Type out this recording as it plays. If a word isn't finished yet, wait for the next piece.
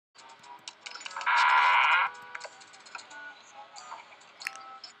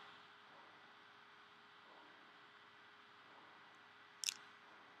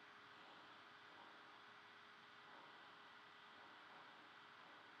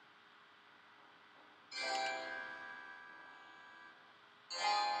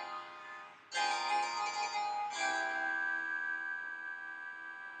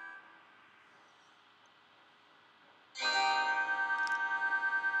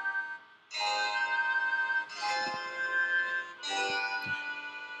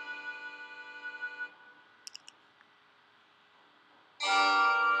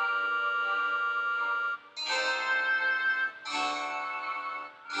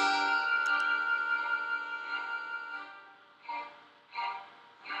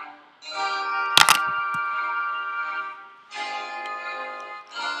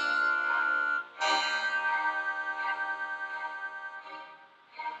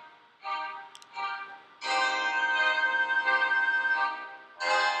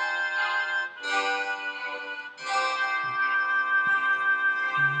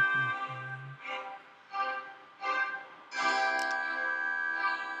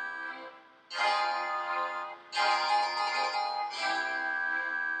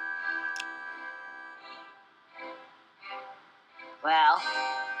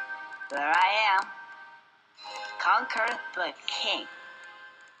There I am, Conker the king,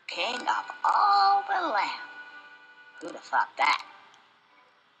 king of all the land. Who'd have thought that?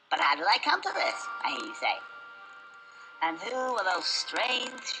 But how did I come to this, I hear you say? And who are those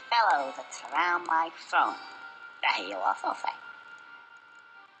strange fellows that surround my throne? I hear you also say.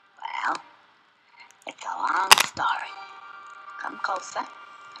 Well, it's a long story. Come closer,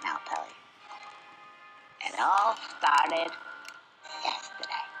 and I'll tell you. It all started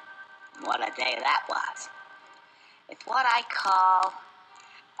yesterday. What a day that was. It's what I call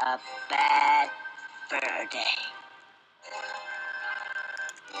a bad fur day.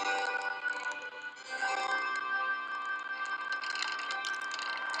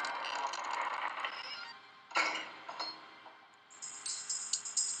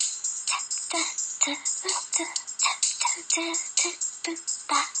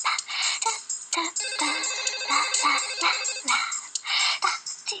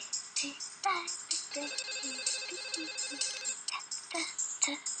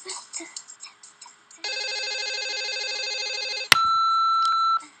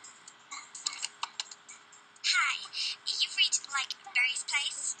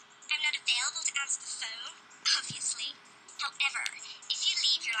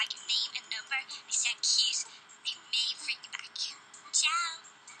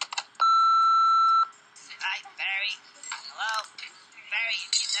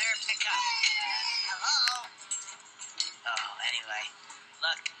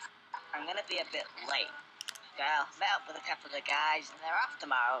 I'm gonna be a bit late. Well, met up with a couple of the guys, and they're off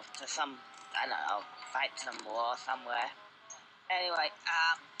tomorrow to some, I don't know, fight some war somewhere. Anyway,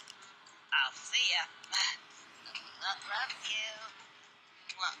 I'll see ya. Love you.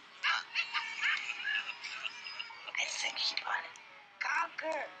 I think she won it.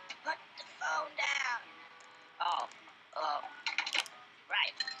 Conker, put the phone down. Oh,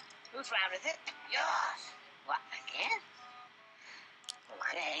 right. Whose round is it? Yours. What, again?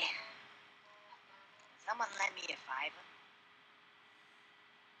 Okay. Someone lend me a $5.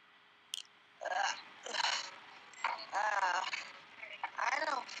 I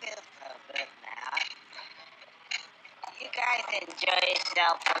don't feel so good now. You guys enjoy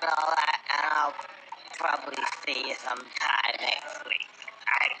yourself and all that, and I'll probably see you sometime next week. I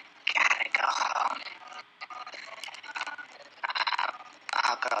gotta go home.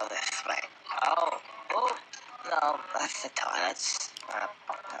 I'll go this way. Oh, no, that's the toilets. I'll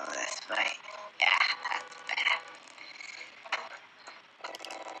go this way. Yeah, that's better.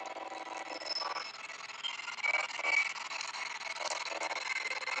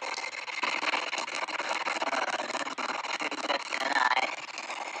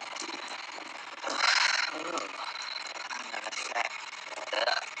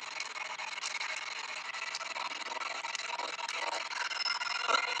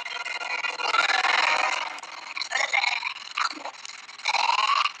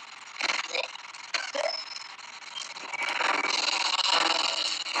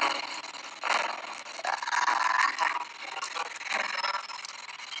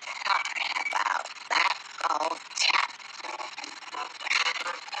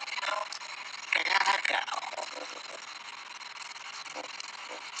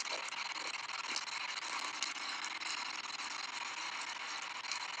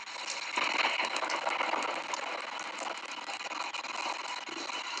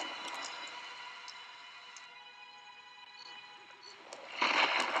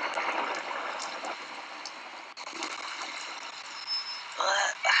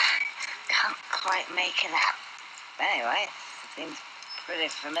 Can't quite make it out. But anyway, it seems pretty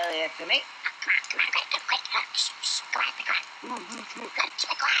familiar to me. What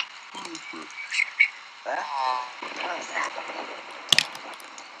was that?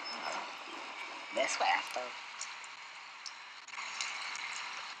 This way, I suppose.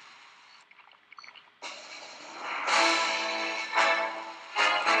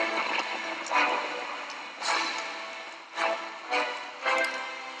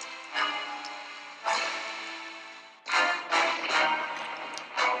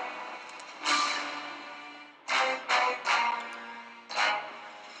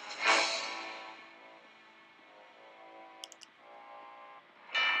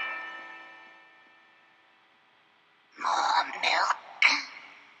 More milk,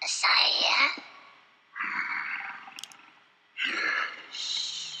 Sire?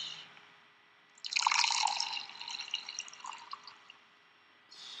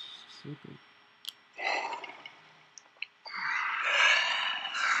 Super.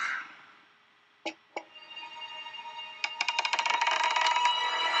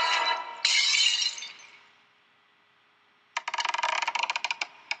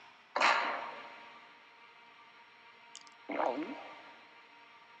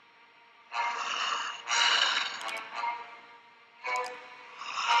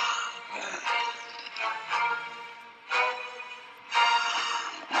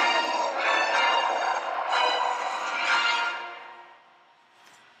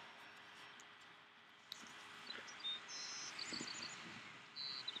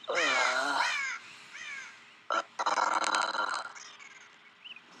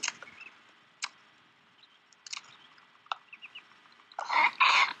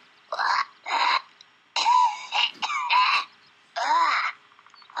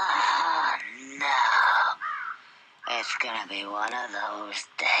 gonna be one of those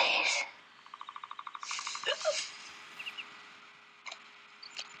days.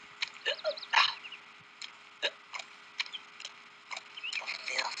 I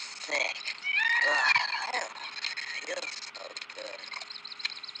feel sick. I don't feel so good.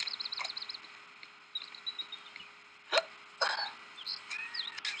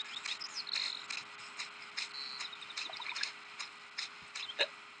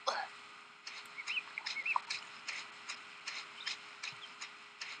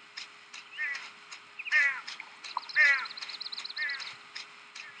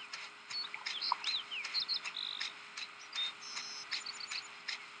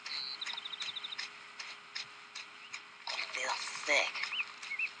 I feel sick.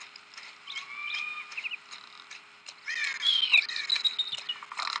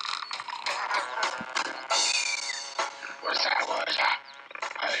 What's that?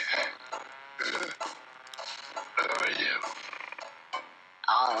 Who are you?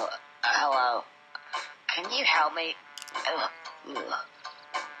 Oh, hello. Can you help me?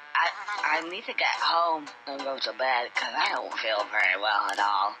 I need to get home and go to bed because I don't feel very well at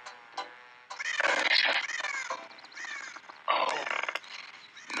all. Oh,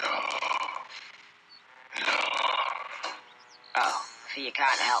 no. Oh, so you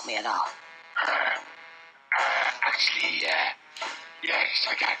can't help me at all? Actually, yes,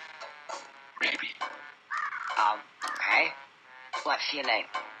 I can. Maybe. Okay. What's your name?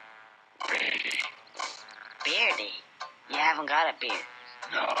 Beardy. Beardy? You haven't got a beard.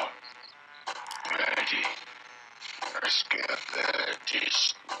 No. Beardy. Let's get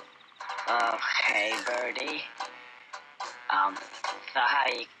this. Okay, Birdie. So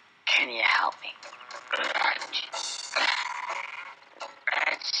can you help me?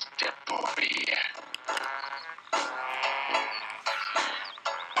 That's the boy.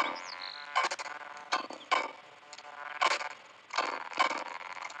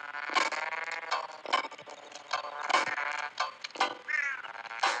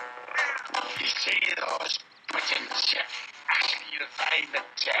 You see those buttons? Actually, you'll find that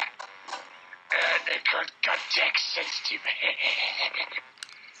they're called context sensitive.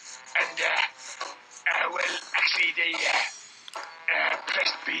 And, well, actually, they,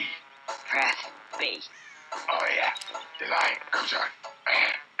 press B. Press B. Oh, yeah. The line goes on.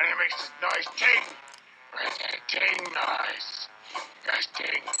 And it makes this noise ting. Ting noise. Yes,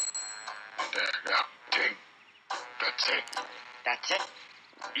 ting. Ting. That's it. That's it?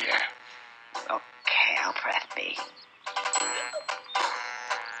 Yeah. Okay, I'll press B.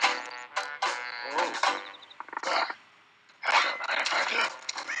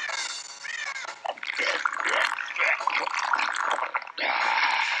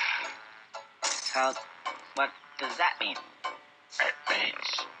 So, what does that mean? It means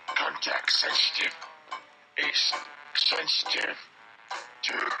context sensitive. It's sensitive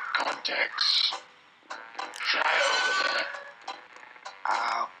to context. Try over there.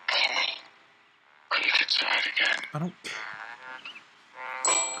 Okay. Or you can try it again. I don't.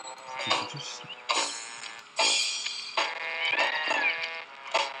 You just.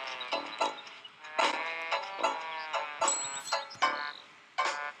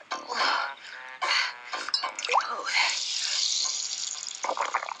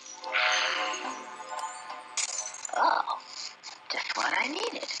 Oh, just what I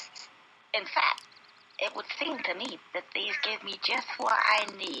needed. In fact, it would seem to me that these give me just what I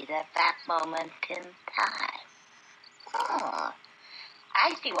need at that moment in time. Oh,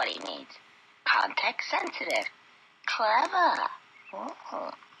 I see what he means. Context sensitive. Clever.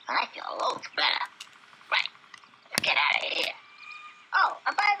 Oh, I feel loads better. Right, let's get out of here. Oh,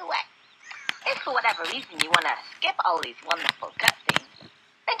 and by the way, if for whatever reason you want to skip all these wonderful cutscenes,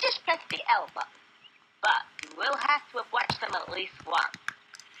 then just press the L button. But you will have to have watched them at least once.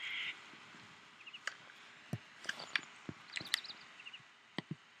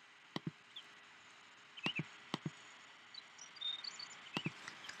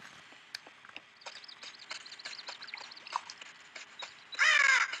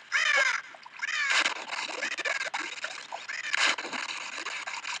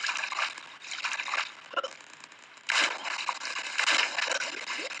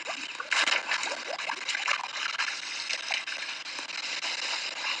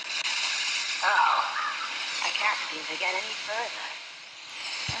 Oh, I can't seem to get any further.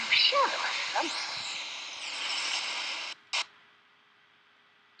 I'm sure there was something.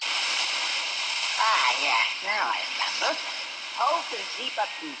 Ah, yes, now I remember. Hold the Z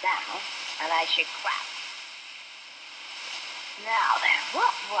button down, and I should crouch. Now then,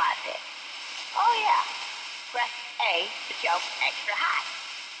 what was it? Oh, yeah. Press A to jump extra high.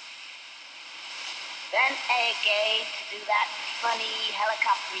 Then again to do that funny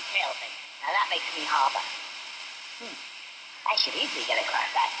helicopter tail thing. Now that makes me harbor. I should easily get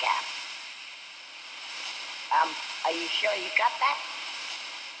across that gap. Are you sure you got that?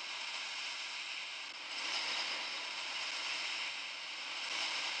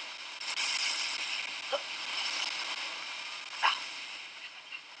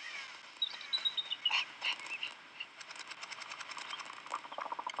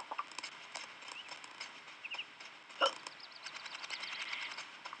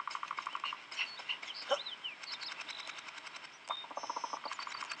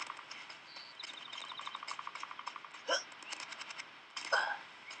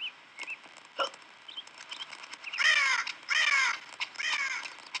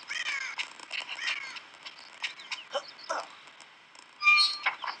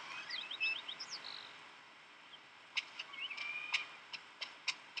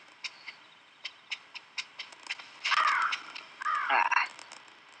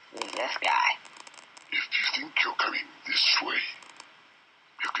 Who's this guy? If you think you're coming this way,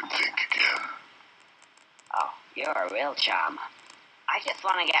 you can think again. Oh, you're a real charmer. I just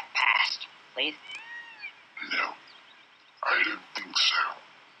want to get past, please. No, I don't think so.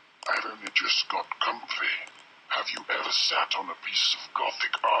 I've only just got comfy. Have you ever sat on a piece of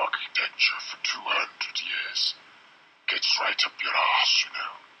Gothic architecture for 200 years? Gets right up your arse, you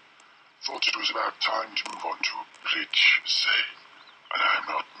know. Thought it was about time to move on to a bridge, say. And I'm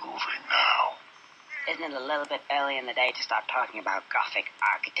not moving now. Isn't it a little bit early in the day to start talking about Gothic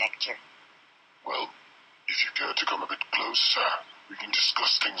architecture? Well, if you care to come a bit closer, we can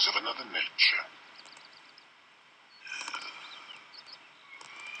discuss things of another nature.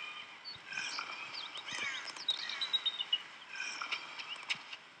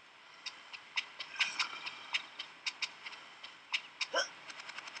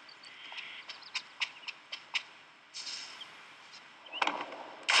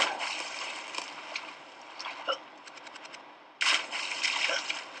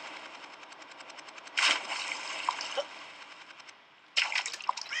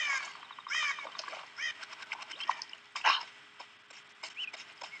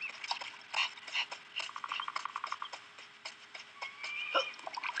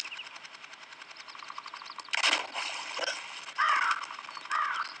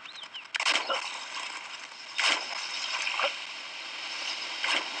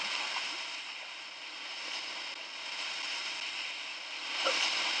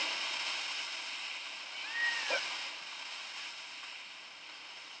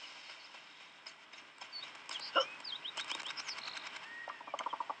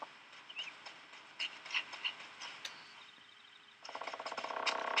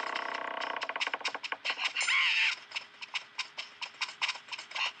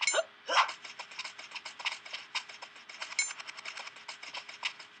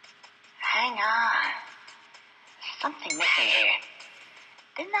 Hang on. There's something missing here.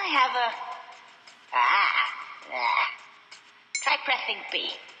 Didn't I have a... Try pressing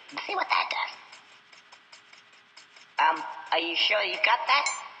B and see what that does. Are you sure you got that?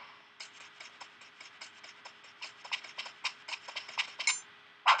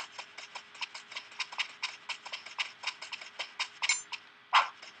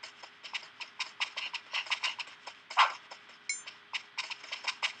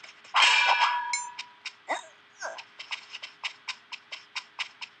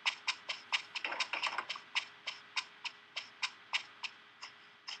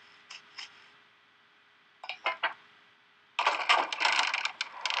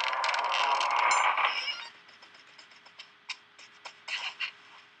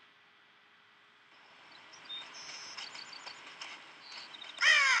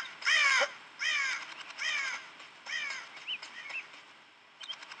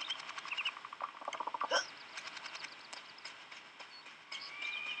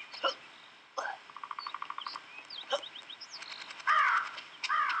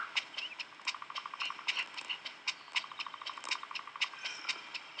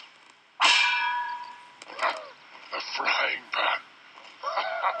 Frying pan.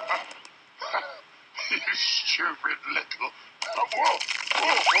 You stupid little... Whoa!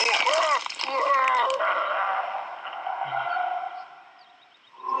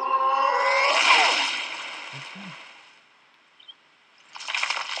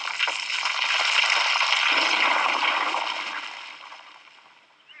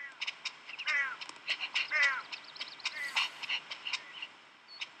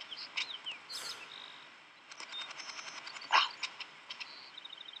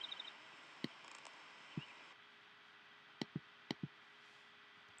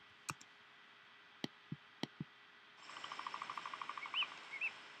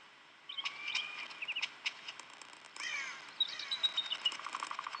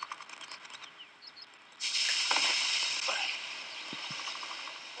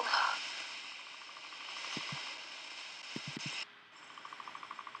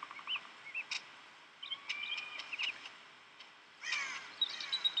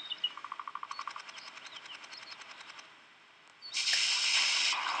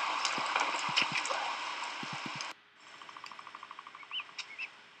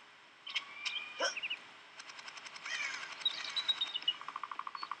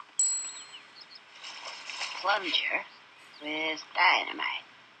 plunger with dynamite.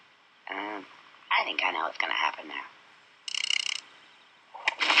 I think I know what's gonna happen now.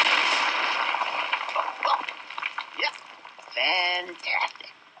 Yep,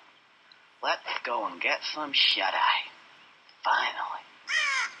 fantastic. Let's go and get some shut-eye. Finally.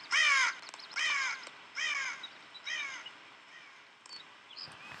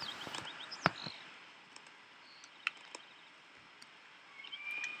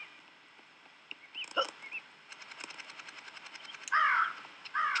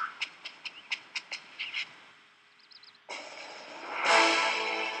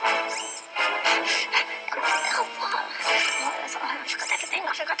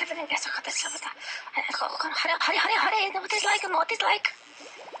 I forgot everything. Yes, I got this. Hurry. What is like?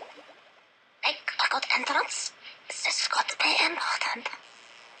 I got entrance. This has got to be important.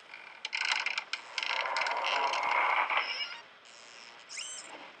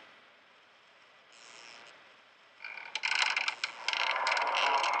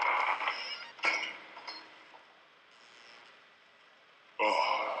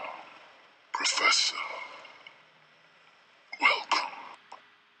 Professor, welcome.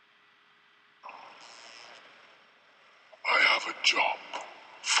 I have a job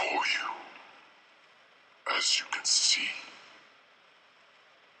for you. As you can see,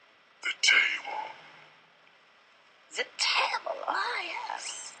 the table. The table. Ah,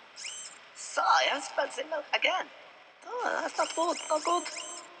 yes. Science, but the milk again. Oh, that's not good. Not good.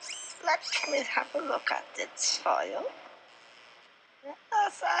 Let me have a look at it for you.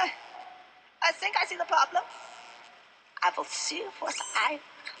 Yes, I think I see the problem. I will see what I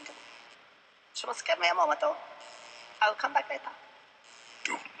can do. Just give me a moment, though. I'll come back later.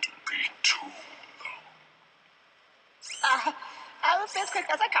 Don't be too long. I will be as quick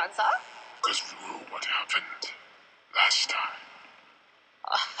as I can, sir. Because we know what happened last time.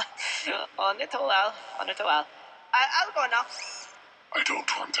 Only too well. I'll go now. I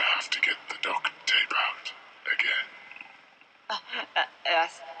don't want to have to get the duct tape out again.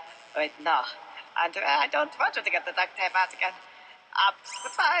 Yes. Wait, no. I don't want you to get the duct tape out again.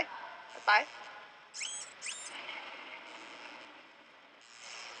 Goodbye.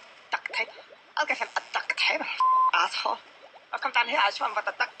 Duct tape? I'll get him a duct tape. Asshole. I'll come down here. I'll show him what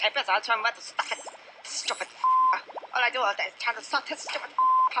the duct tape is. I'll show him where to stuff it. Stupid. All I do all day is try to sort his stupid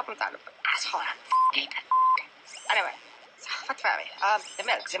problems out. Asshole. Anyway. So, what were we? The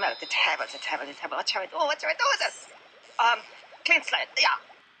milk, the table. What shall we do with this? Clean slate, yeah.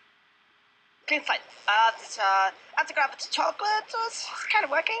 Clean slate. This, anti-gravity chocolate is kind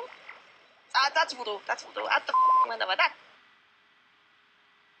of working. That's voodoo. At the window with that.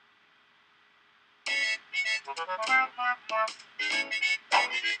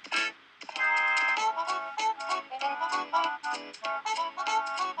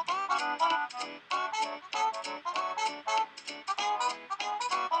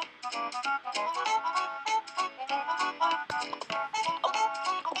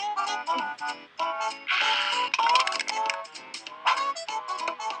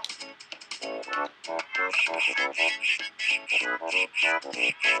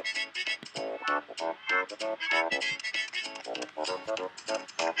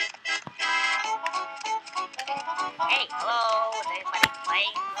 Hey, hello, is anybody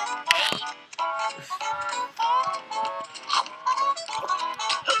playing this game?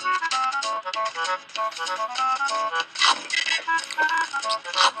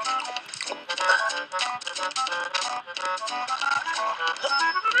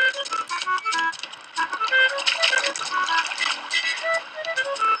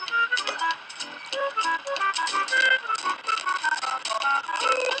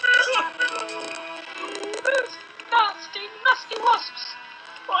 Nasty wasps!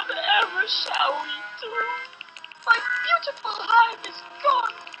 Whatever shall we do? My beautiful hive is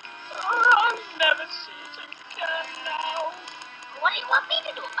gone. I'll never see it again now. What do you want me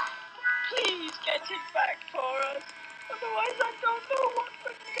to do about it? Please get it back for us. Otherwise, I don't know what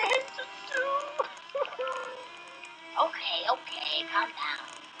we're going to do. Okay, calm down.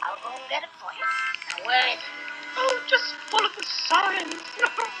 I'll go and get it for you. Now, where is it? Oh, just follow the signs.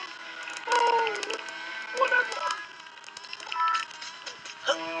 Oh, whatever.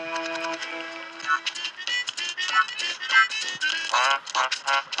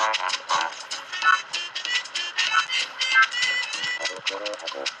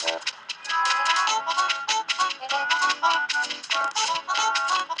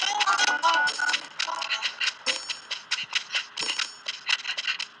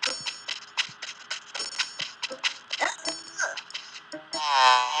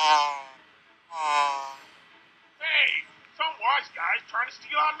 Hey, some wise guy's trying to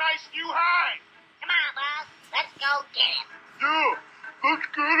steal our nice new hive. Come on, boss. Go get him. Yeah, let's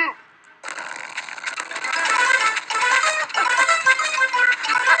get him.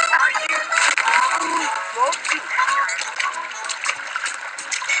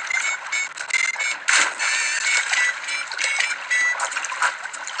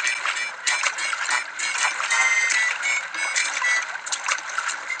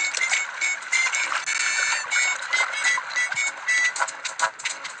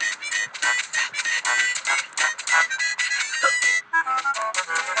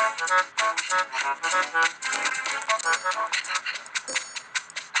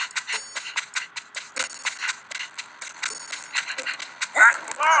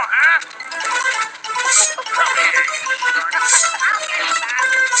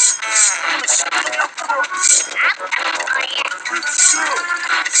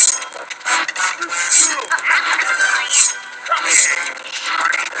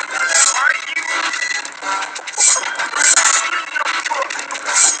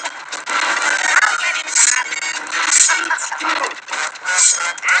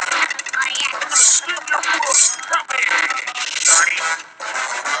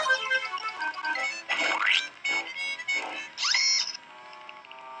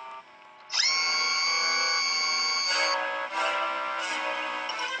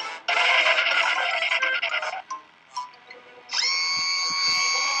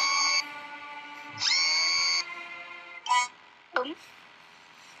 Boom.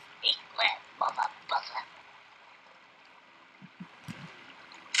 Big red mother buzzer.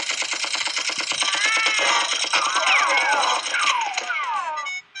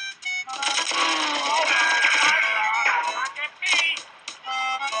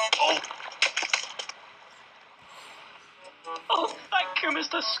 Oh, thank you,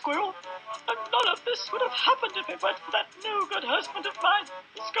 Mr. Squirrel. And none of this would have happened if it weren't for that no-good husband of mine.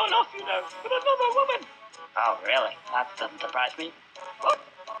 He's gone off, you know, with another woman. Oh, really? That doesn't surprise me. What?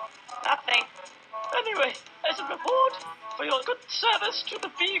 Nothing. Anyway, as a reward for your good service to the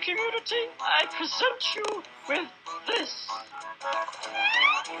bee community, I present you with this.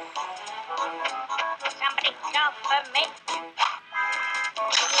 Somebody come for me.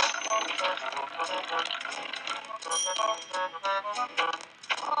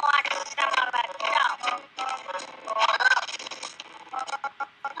 What's some of a dog?